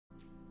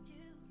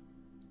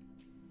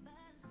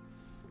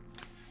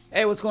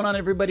Hey, what's going on,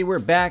 everybody? We're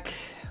back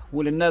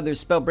with another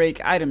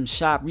Spellbreak Item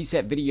Shop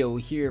reset video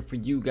here for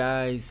you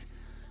guys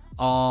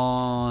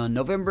on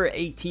November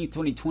 18th,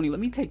 2020.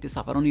 Let me take this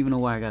off. I don't even know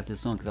why I got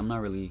this on because I'm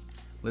not really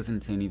listening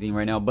to anything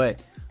right now.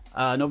 But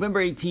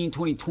November 18th,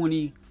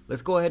 2020.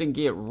 Let's go ahead and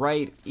get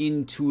right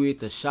into it.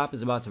 The shop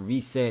is about to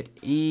reset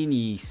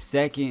any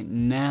second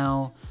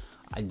now.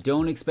 I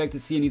don't expect to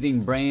see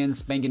anything brand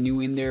spanking new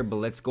in there, but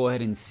let's go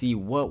ahead and see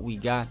what we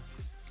got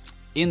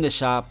in the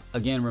shop.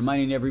 Again,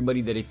 reminding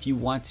everybody that if you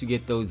want to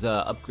get those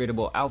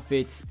upgradable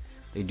outfits,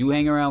 they do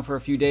hang around for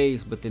a few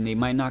days, but then they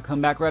might not come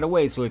back right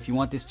away. So if you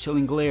want this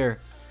chilling glare,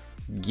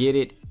 get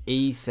it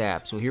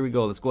ASAP. So here we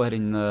go. Let's go ahead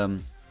and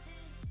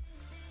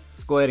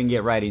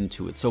get right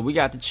into it. So we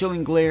got the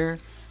chilling glare.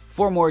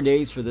 4 more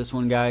days for this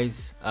one,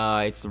 guys.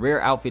 It's the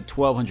rare outfit,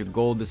 1200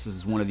 gold. This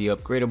is one of the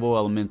upgradable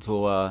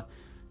elemental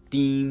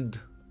themed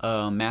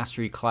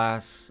mastery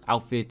class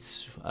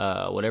outfits,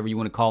 whatever you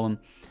want to call them.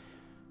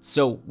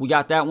 So we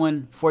got that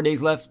one. 4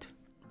 days left.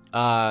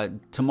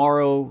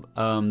 Tomorrow,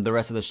 the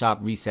rest of the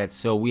shop resets.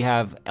 So we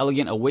have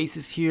Elegant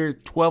Oasis here,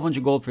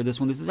 1200 gold for this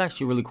one. This is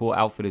actually a really cool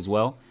outfit as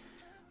well.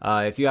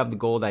 If you have the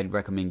gold, I'd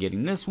recommend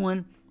getting this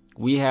one.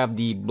 We have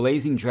the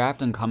Blazing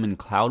Draft Uncommon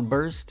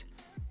Cloudburst,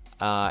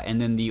 and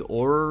then the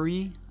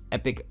Orrery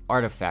Epic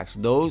Artifacts.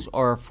 Those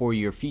are for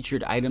your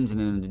featured items. And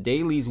then in the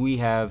dailies, we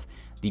have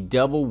the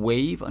Double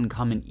Wave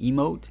Uncommon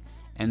Emote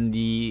and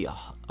the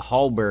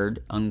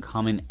Halberd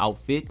Uncommon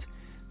Outfit.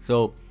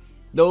 So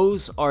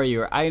those are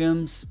your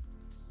items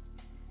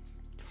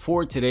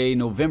for today,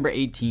 November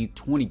 18th,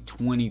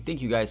 2020.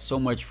 Thank you guys so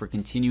much for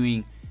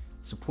continuing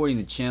supporting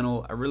the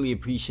channel. I really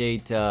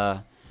appreciate you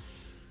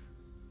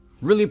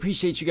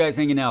guys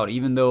hanging out,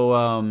 even though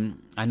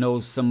I know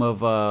some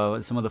of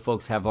the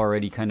folks have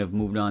already kind of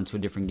moved on to a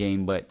different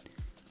game, but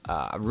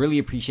I really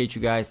appreciate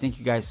you guys. Thank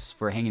you guys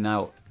for hanging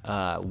out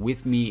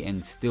with me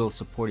and still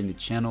supporting the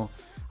channel.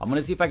 I'm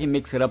gonna see if I can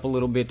mix it up a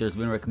little bit. There's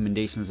been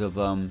recommendations of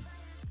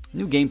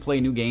new gameplay,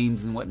 new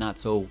games, and whatnot,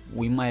 so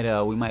we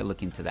might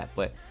look into that.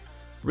 But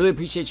really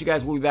appreciate you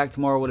guys. We'll be back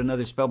tomorrow with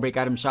another Spellbreak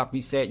Item Shop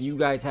reset. You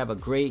guys have a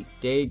great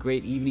day,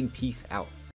 great evening. Peace out.